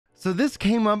So this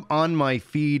came up on my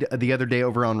feed the other day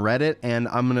over on Reddit, and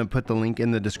I'm going to put the link in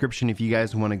the description if you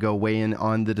guys want to go weigh in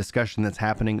on the discussion that's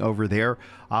happening over there.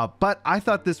 But I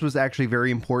thought this was actually very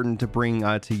important to bring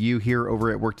to you here over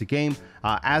at Work to Game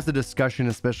as a discussion,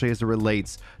 especially as it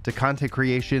relates to content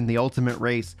creation, the ultimate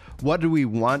race. What do we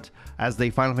want as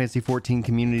the Final Fantasy XIV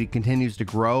community continues to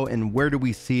grow, and where do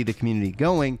we see the community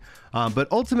going? But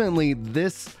ultimately,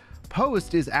 this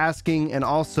post is asking, and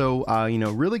also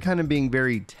really kind of being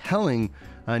very telling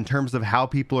in terms of how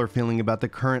people are feeling about the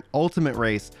current ultimate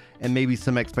race, and maybe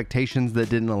some expectations that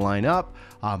didn't align up,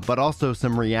 but also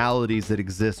some realities that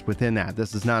exist within that.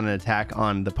 This is not an attack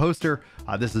on the poster.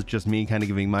 This is just me kind of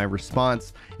giving my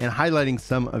response and highlighting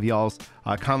some of y'all's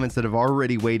comments that have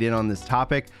already weighed in on this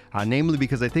topic, namely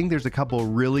because I think there's a couple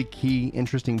really key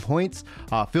interesting points.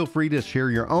 Feel free to share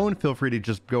your own. Feel free to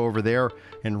just go over there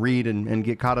and read and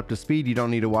get caught up to speed. You don't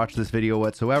need to watch this video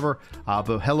whatsoever.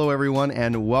 But hello everyone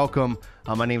and welcome.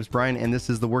 My name is Brian and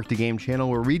this is the Work to Game channel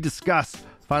where we discuss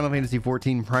Final Fantasy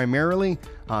XIV primarily,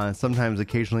 sometimes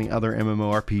occasionally other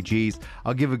MMORPGs.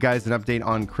 I'll give you guys an update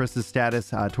on Chris's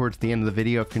status towards the end of the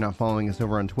video. If you're not following us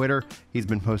over on Twitter, he's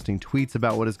been posting tweets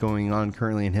about what is going on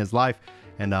currently in his life,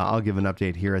 and I'll give an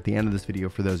update here at the end of this video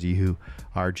for those of you who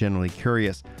are generally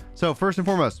curious. So first and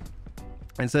foremost,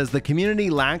 it says the community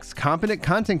lacks competent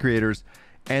content creators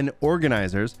and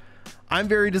organizers. I'm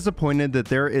very disappointed that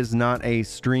there is not a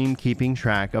stream keeping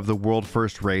track of the world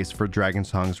first race for Dragon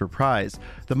Song's Reprise.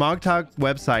 The Mogtalk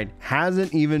website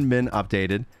hasn't even been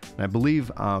updated. And I believe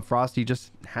Frosty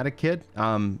just had a kid.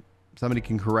 Somebody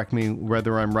can correct me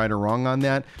whether I'm right or wrong on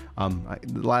that.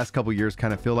 The last couple years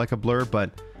kind of feel like a blur,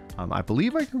 but I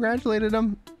believe I congratulated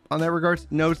him on that regards.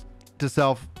 Note to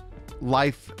self,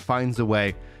 life finds a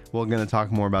way. We're going to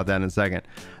talk more about that in a second.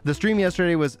 The stream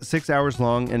yesterday was 6 hours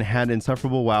long and had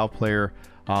insufferable WoW player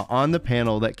on the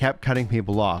panel that kept cutting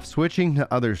people off, switching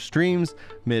to other streams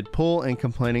mid-pull and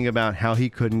complaining about how he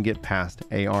couldn't get past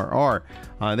ARR.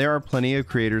 There are plenty of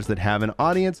creators that have an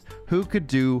audience who could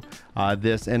do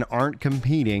this and aren't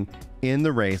competing in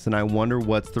the race, and I wonder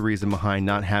what's the reason behind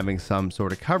not having some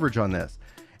sort of coverage on this.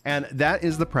 And that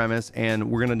is the premise,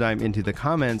 and we're going to dive into the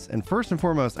comments. And first and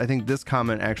foremost, I think this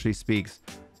comment actually speaks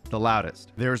the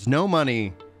loudest. There's no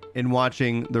money in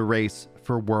watching the race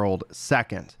for world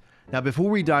second. Now, before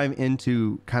we dive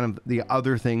into kind of the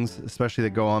other things, especially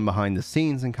that go on behind the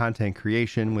scenes in content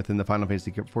creation within the Final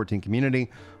Fantasy XIV community,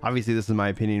 obviously this is my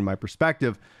opinion and my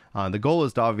perspective. The goal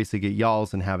is to obviously get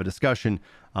y'all's and have a discussion.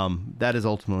 That is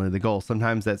ultimately the goal.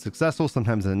 Sometimes that's successful,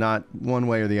 sometimes it's not. One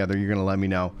way or the other, you're going to let me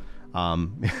know.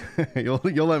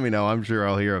 You'll let me know. I'm sure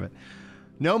I'll hear of it.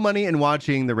 No money in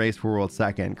watching the race for world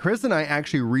second. Chris and I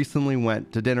actually recently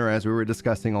went to dinner as we were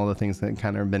discussing all the things that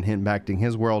kind of have been impacting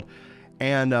his world.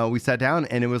 And we sat down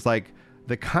and it was like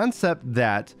the concept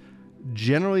that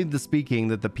generally speaking,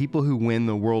 that the people who win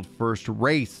the world first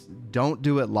race don't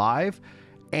do it live.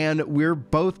 And we're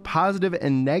both positive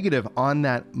and negative on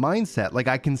that mindset. Like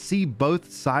I can see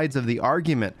both sides of the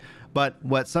argument. But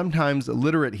what sometimes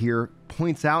Literate here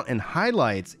points out and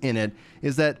highlights in it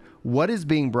is that what is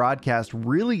being broadcast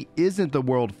really isn't the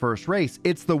world first race.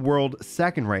 It's the world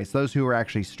second race, those who are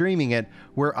actually streaming it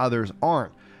where others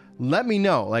aren't. Let me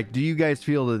know, like, do you guys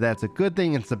feel that that's a good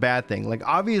thing? It's a bad thing? Like,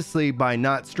 obviously by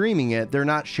not streaming it, they're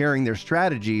not sharing their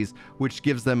strategies, which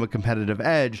gives them a competitive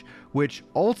edge, which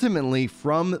ultimately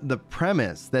from the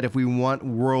premise that if we want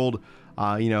world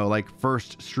like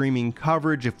first streaming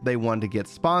coverage, if they want to get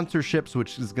sponsorships,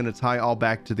 which is going to tie all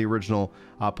back to the original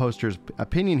poster's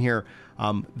opinion here,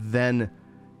 then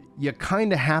you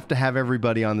kind of have to have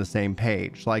everybody on the same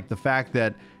page. Like the fact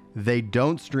that they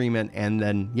don't stream it, and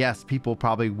then yes, people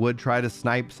probably would try to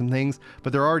snipe some things,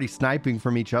 but they're already sniping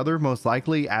from each other most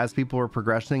likely as people are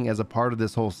progressing as a part of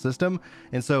this whole system.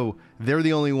 And so they're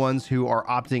the only ones who are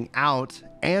opting out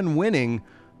and winning.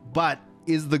 But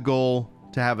is the goal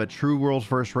to have a true world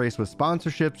first race with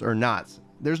sponsorships or not?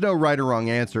 There's no right or wrong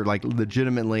answer, like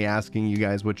legitimately asking you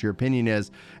guys what your opinion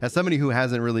is as somebody who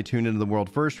hasn't really tuned into the world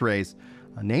first race,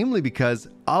 namely because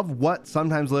of what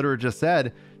sometimes Literate just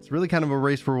said. It's really kind of a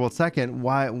race for world second.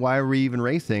 Why are we even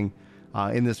racing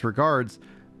in this regards?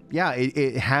 Yeah,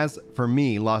 it has, for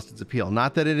me, lost its appeal.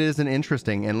 Not that it isn't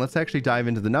interesting, and let's actually dive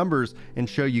into the numbers and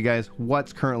show you guys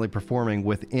what's currently performing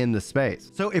within the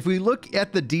space. So if we look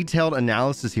at the detailed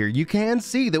analysis here, you can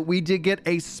see that we did get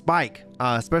a spike,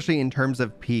 especially in terms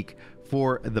of peak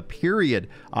for the period,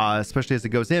 especially as it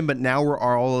goes in, but now we're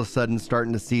all of a sudden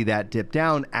starting to see that dip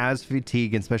down as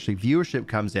fatigue and especially viewership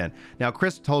comes in. Now,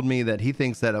 Chris told me that he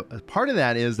thinks that a part of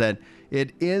that is that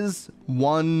it is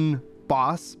one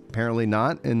boss. Apparently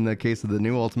not in the case of the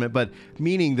new Ultimate, but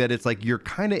meaning that it's like you're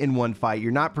kind of in one fight.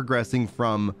 You're not progressing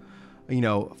from, you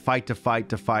know, fight to fight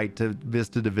to fight to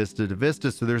vista to vista to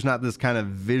vista. So there's not this kind of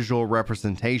visual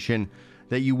representation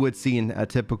that you would see in a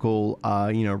typical,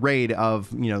 you know, raid of,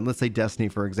 you know, let's say Destiny,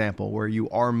 for example, where you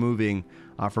are moving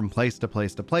from place to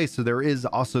place to place. So there is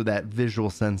also that visual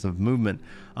sense of movement.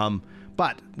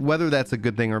 But whether that's a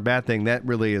good thing or a bad thing, that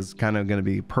really is kind of going to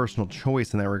be personal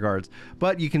choice in that regards.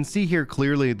 But you can see here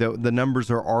clearly the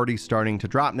numbers are already starting to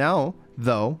drop now,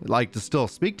 though, like to still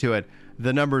speak to it.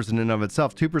 The numbers in and of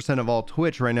itself, 2% of all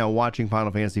Twitch right now watching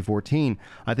Final Fantasy XIV.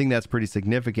 I think that's pretty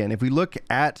significant. If we look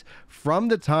at from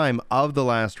the time of the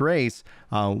last race,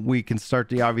 we can start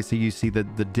to, obviously you see the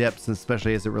dips,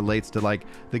 especially as it relates to like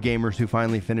the gamers who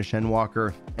finally finish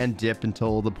Endwalker and dipped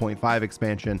until the 0.5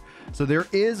 expansion. So there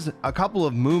is a couple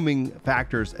of moving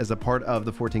factors as a part of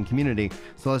the 14 community.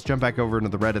 So let's jump back over into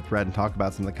the Reddit thread and talk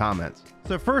about some of the comments.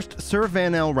 So first, Sir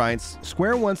Van L writes,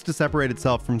 Square wants to separate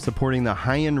itself from supporting the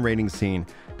high-end rating scene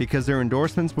because their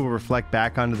endorsements will reflect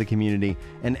back onto the community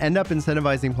and end up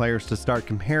incentivizing players to start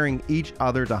comparing each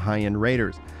other to high-end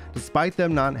raiders, despite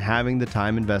them not having the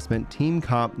time investment, team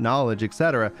comp, knowledge,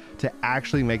 etc. to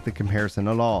actually make the comparison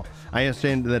at all. I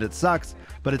understand that it sucks,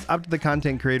 but it's up to the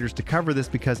content creators to cover this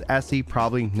because SE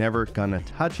probably never gonna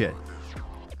touch it.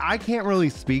 I can't really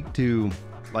speak to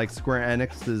like Square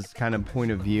Enix's kind of point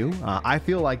of view. I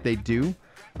feel like they do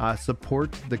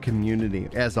support the community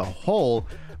as a whole,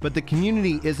 but the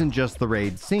community isn't just the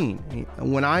raid scene.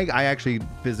 When I actually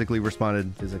physically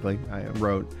responded, I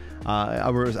wrote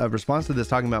a response to this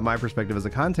talking about my perspective as a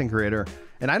content creator,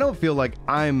 and I don't feel like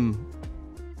I'm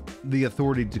the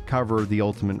authority to cover the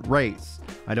ultimate race.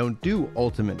 I don't do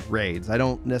ultimate raids. I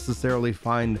don't necessarily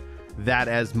find that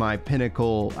as my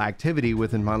pinnacle activity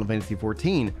within Final Fantasy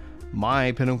XIV.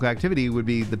 My pinnacle activity would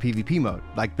be the PvP mode.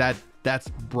 Like that's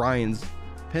Brian's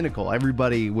pinnacle.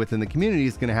 Everybody within the community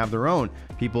is going to have their own.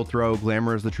 People throw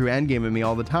glamour as the true end game at me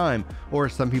all the time, or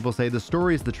some people say the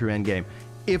story is the true end game.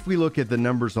 If we look at the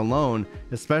numbers alone,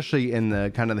 especially in the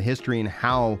kind of the history and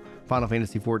how Final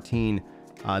Fantasy XIV,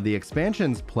 the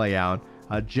expansions play out,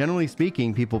 generally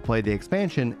speaking, people play the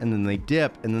expansion and then they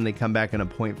dip and then they come back in a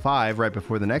 0.5 right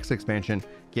before the next expansion,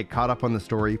 get caught up on the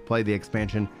story, play the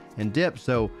expansion and dip.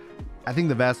 So I think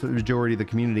the vast majority of the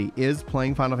community is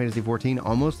playing Final Fantasy XIV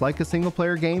almost like a single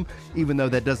player game, even though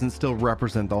that doesn't still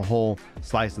represent the whole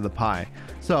slice of the pie.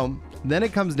 So then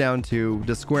it comes down to,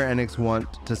 does Square Enix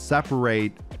want to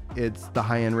separate the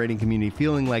high-end rating community,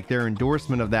 feeling like their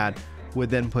endorsement of that would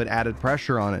then put added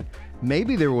pressure on it?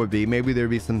 Maybe there would be. Maybe there'd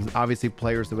be some obviously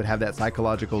players that would have that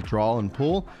psychological draw and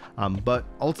pull. But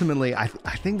ultimately, I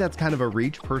think that's kind of a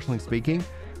reach, personally speaking.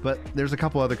 But there's a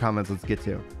couple other comments let's get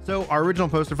to. So our original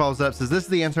poster follows up, says, this is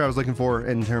the answer I was looking for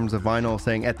in terms of Vinyl,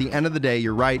 saying, at the end of the day,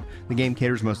 you're right, the game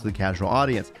caters most of the casual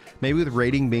audience. Maybe with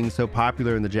raiding being so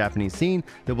popular in the Japanese scene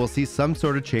that we'll see some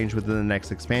sort of change within the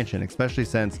next expansion, especially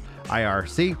since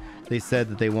IRC, they said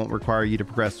that they won't require you to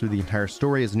progress through the entire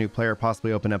story as a new player,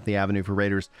 possibly open up the avenue for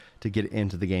raiders to get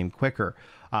into the game quicker.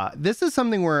 This is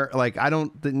something where, like, I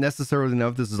don't necessarily know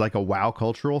if this is like a WoW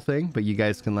cultural thing, but you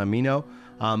guys can let me know.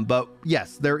 But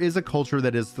yes, there is a culture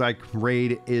that is like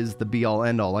raid is the be all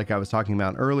end all, like I was talking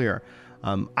about earlier.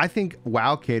 I think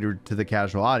WoW catered to the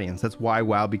casual audience. That's why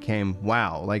WoW became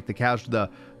WoW. Like the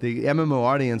MMO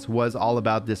audience was all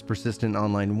about this persistent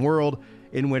online world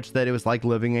in which that it was like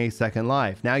living a second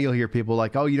life. Now you'll hear people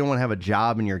like, oh, you don't want to have a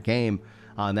job in your game,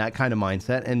 that kind of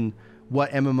mindset. And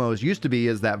what MMOs used to be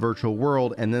is that virtual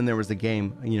world, and then there was a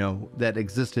game, you know, that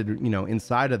existed, you know,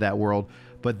 inside of that world.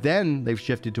 But then they've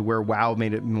shifted to where WoW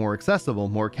made it more accessible,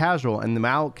 more casual, and the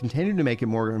WoW continued to make it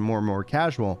more and more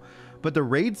casual. But the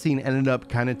raid scene ended up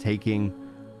kind of taking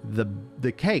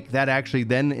the cake. That actually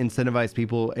then incentivized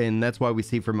people, and that's why we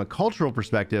see from a cultural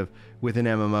perspective within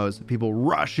MMOs, people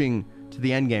rushing to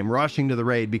the end game, rushing to the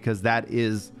raid, because that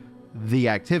is the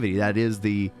activity, that is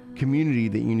the community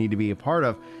that you need to be a part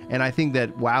of. And I think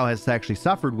that WoW has actually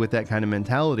suffered with that kind of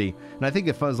mentality. And I think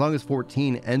as long as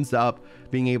 14 ends up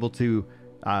being able to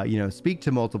you know, speak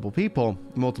to multiple people,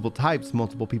 multiple types,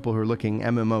 multiple people who are looking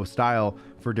MMO style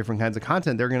for different kinds of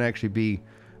content, they're going to actually be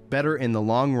better in the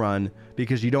long run,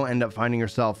 because you don't end up finding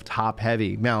yourself top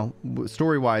heavy. Now,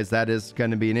 story wise, that is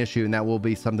going to be an issue, and that will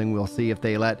be something we'll see if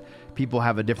they let people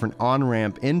have a different on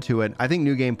ramp into it. I think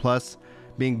New Game Plus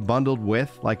being bundled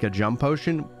with like a jump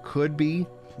potion could be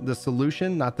the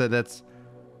solution. Not that that's,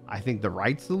 I think, the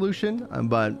right solution,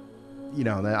 but you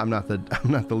know, I'm not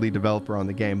the lead developer on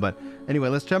the game. But anyway,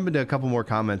 let's jump into a couple more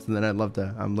comments, and then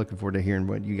I'm looking forward to hearing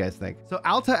what you guys think. So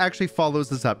Alta actually follows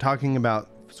this up talking about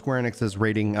Square Enix's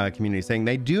rating community, saying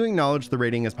they do acknowledge the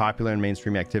rating is popular in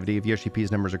mainstream activity. If Yoshi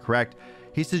P's numbers are correct,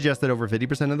 he suggests that over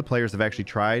 50% of the players have actually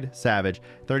tried Savage,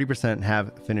 30%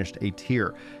 have finished a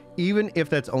tier. Even if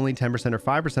that's only 10% or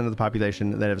 5% of the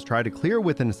population that has tried to clear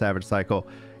within a Savage cycle,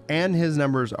 and his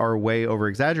numbers are way over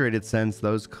exaggerated since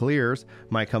those clears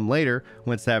might come later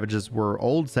when Savages were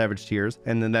old Savage tiers,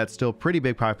 and then that's still pretty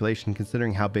big population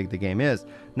considering how big the game is.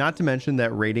 Not to mention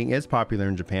that rating is popular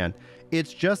in Japan.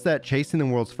 It's just that chasing the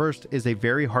world's first is a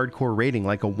very hardcore rating,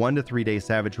 like a 1 to 3 day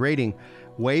Savage rating,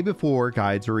 way before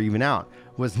guides were even out.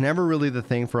 Was never really the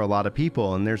thing for a lot of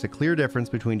people, and there's a clear difference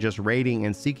between just rating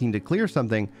and seeking to clear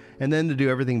something, and then to do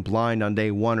everything blind on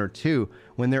day 1 or 2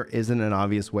 when there isn't an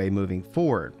obvious way moving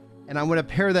forward. And I'm going to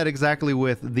pair that exactly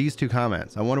with these two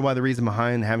comments. I wonder why the reason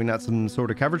behind having not some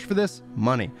sort of coverage for this?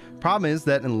 Money. Problem is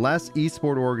that unless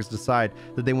esport orgs decide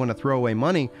that they want to throw away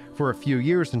money for a few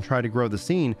years and try to grow the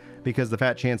scene because the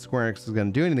fat chance Square Enix is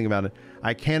going to do anything about it,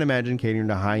 I can't imagine catering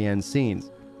to high-end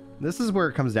scenes. This is where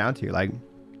it comes down to, like,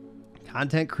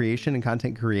 content creation and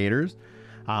content creators.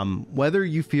 Whether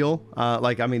you feel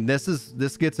like, I mean,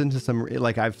 this gets into some,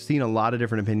 like, I've seen a lot of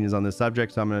different opinions on this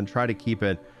subject, so I'm going to try to keep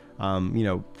it you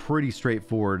know, pretty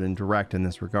straightforward and direct in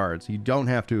this regard. So you don't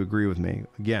have to agree with me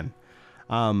again.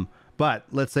 But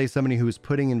let's say somebody who's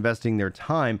investing their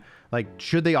time, like,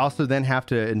 should they also then have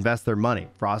to invest their money?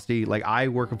 Frosty, like, I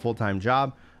work a full-time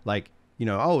job, like, you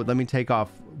know, oh, let me take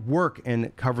off work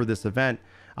and cover this event.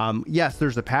 Yes,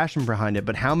 there's a passion behind it,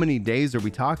 but how many days are we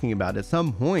talking about? At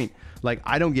some point, like,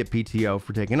 I don't get PTO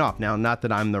for taking off. Now, not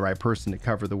that I'm the right person to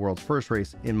cover the world's first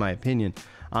race, in my opinion,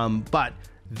 but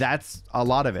that's a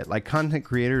lot of it. Like, content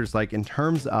creators, like, in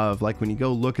terms of, like, when you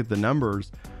go look at the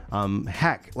numbers,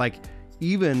 heck, like,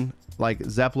 even like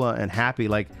Zeppla and Happy,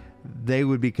 like, they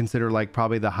would be considered like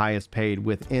probably the highest paid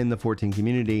within the 14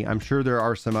 community. I'm sure there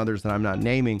are some others that I'm not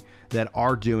naming that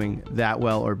are doing that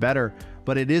well or better,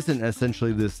 but it isn't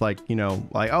essentially this, like, you know,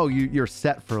 like, oh, you're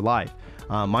set for life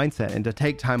mindset. And to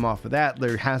take time off of that,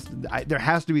 there has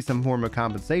to be some form of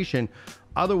compensation.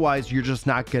 Otherwise, you're just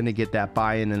not going to get that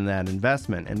buy-in and that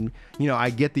investment. And, you know, I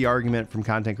get the argument from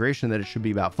content creation that it should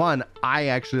be about fun. I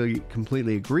actually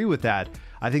completely agree with that.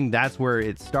 I think that's where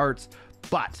it starts.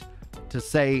 But to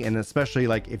say, and especially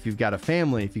like if you've got a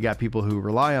family, if you got people who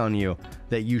rely on you,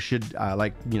 that you should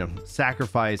like, you know,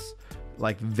 sacrifice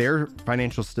like their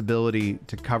financial stability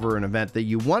to cover an event that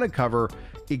you want to cover,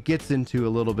 it gets into a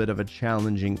little bit of a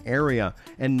challenging area.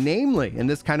 And namely, and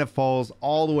this kind of falls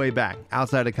all the way back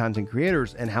outside of content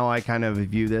creators and how I kind of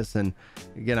view this, and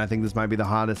again, I think this might be the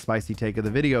hottest spicy take of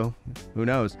the video, who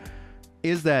knows,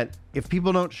 is that if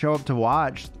people don't show up to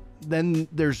watch, then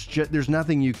there's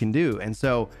nothing you can do. And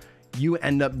so you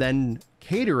end up then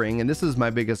catering, and this is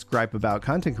my biggest gripe about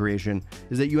content creation,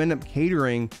 is that you end up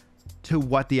catering to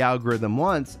what the algorithm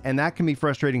wants, and that can be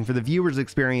frustrating for the viewer's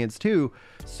experience too.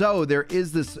 So there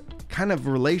is this kind of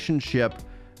relationship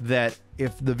that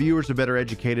if the viewers are better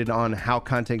educated on how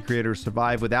content creators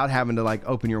survive without having to like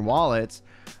open your wallets,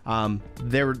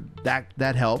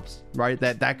 that helps, right?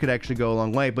 That could actually go a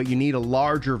long way, but you need a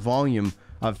larger volume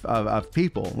of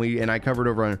people. I covered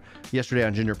over yesterday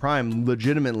on Ginger Prime,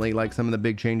 legitimately, like some of the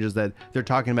big changes that they're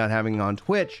talking about having on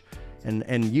Twitch. And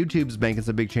YouTube's making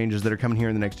some big changes that are coming here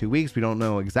in the next 2 weeks. We don't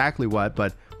know exactly what,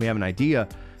 but we have an idea,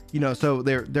 you know, so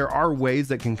there are ways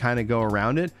that can kind of go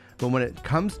around it. But when it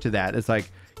comes to that, it's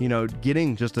like, you know,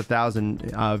 getting just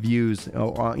 1,000 views,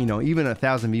 or, you know, even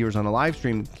 1,000 viewers on a live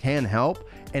stream can help,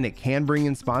 and it can bring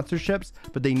in sponsorships,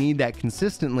 but they need that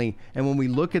consistently. And when we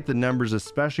look at the numbers,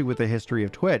 especially with the history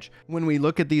of Twitch, when we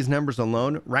look at these numbers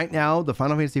alone, right now, the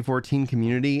Final Fantasy XIV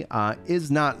community is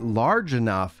not large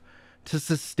enough to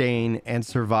sustain and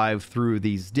survive through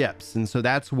these dips. And so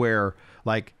that's where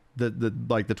like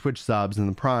the Twitch subs and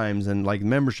the primes and like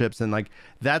memberships, and like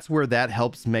that's where that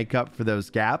helps make up for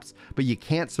those gaps. But you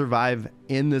can't survive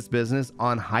in this business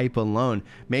on hype alone.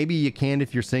 Maybe you can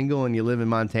if you're single and you live in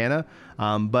Montana,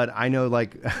 but I know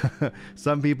like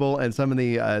some people and some of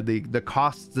the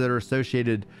costs that are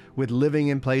associated with living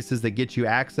in places that get you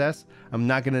access. I'm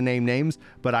not going to name names,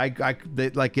 but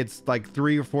it's like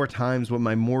 3 or 4 times what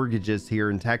my mortgage is here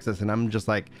in Texas, and I'm just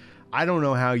like, I don't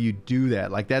know how you do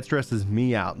that. Like, that stresses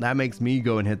me out. That makes me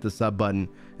go and hit the sub button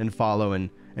and follow and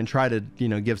try to, you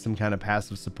know, give some kind of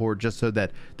passive support just so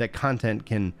that that content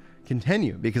can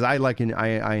continue, because I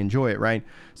enjoy it, right?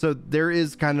 So there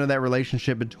is kind of that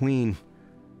relationship between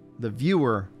the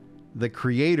viewer, the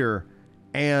creator,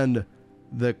 and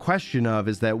the question of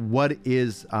is that what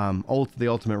is the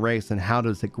ultimate race, and how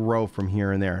does it grow from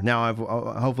here and there. Now, I've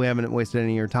hopefully haven't wasted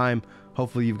any of your time.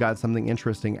 Hopefully you've got something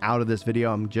interesting out of this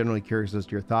video. I'm generally curious as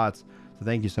to your thoughts. So So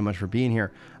thank you so much for being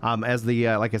here. As the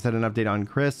like I said, an update on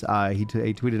Chris, he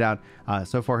tweeted out,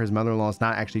 so far his mother-in-law is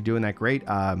not actually doing that great,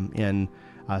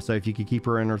 so if you could keep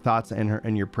her in her thoughts and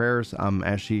in your prayers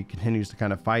as she continues to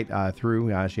kind of fight through.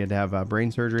 She had to have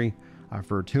brain surgery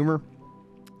for a tumor,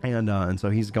 and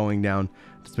so he's going down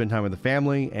to spend time with the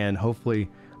family, and hopefully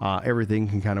everything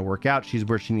can kind of work out. She's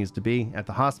where she needs to be at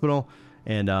the hospital,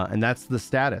 and that's the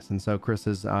status. And so Chris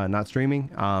is not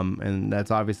streaming, and that's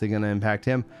obviously going to impact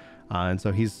him. And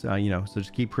so he's, so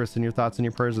just keep Chris in your thoughts and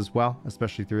your prayers as well,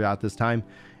 especially throughout this time.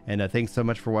 And thanks so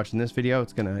much for watching this video.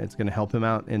 It's gonna help him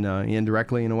out in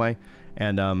indirectly in a way.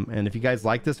 And if you guys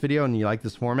like this video and you like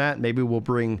this format, maybe we'll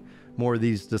bring more of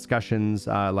these discussions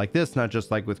like this, not just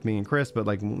like with me and Chris, but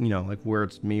like like where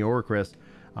it's me or Chris,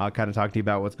 kind of talk to you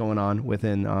about what's going on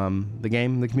within the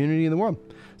game, the community, and the world.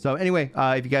 So anyway,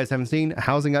 if you guys haven't seen,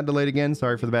 Housing got delayed again.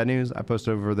 Sorry for the bad news. I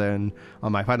posted over then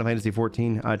on my Final Fantasy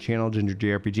 14 channel, Ginger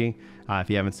JRPG. If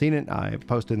you haven't seen it, I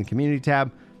posted in the community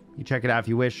tab. You check it out if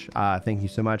you wish. Thank you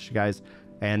so much, guys,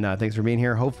 and thanks for being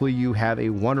here. Hopefully you have a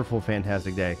wonderful,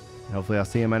 fantastic day. And hopefully I'll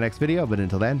see you in my next video. But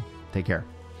until then, take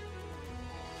care.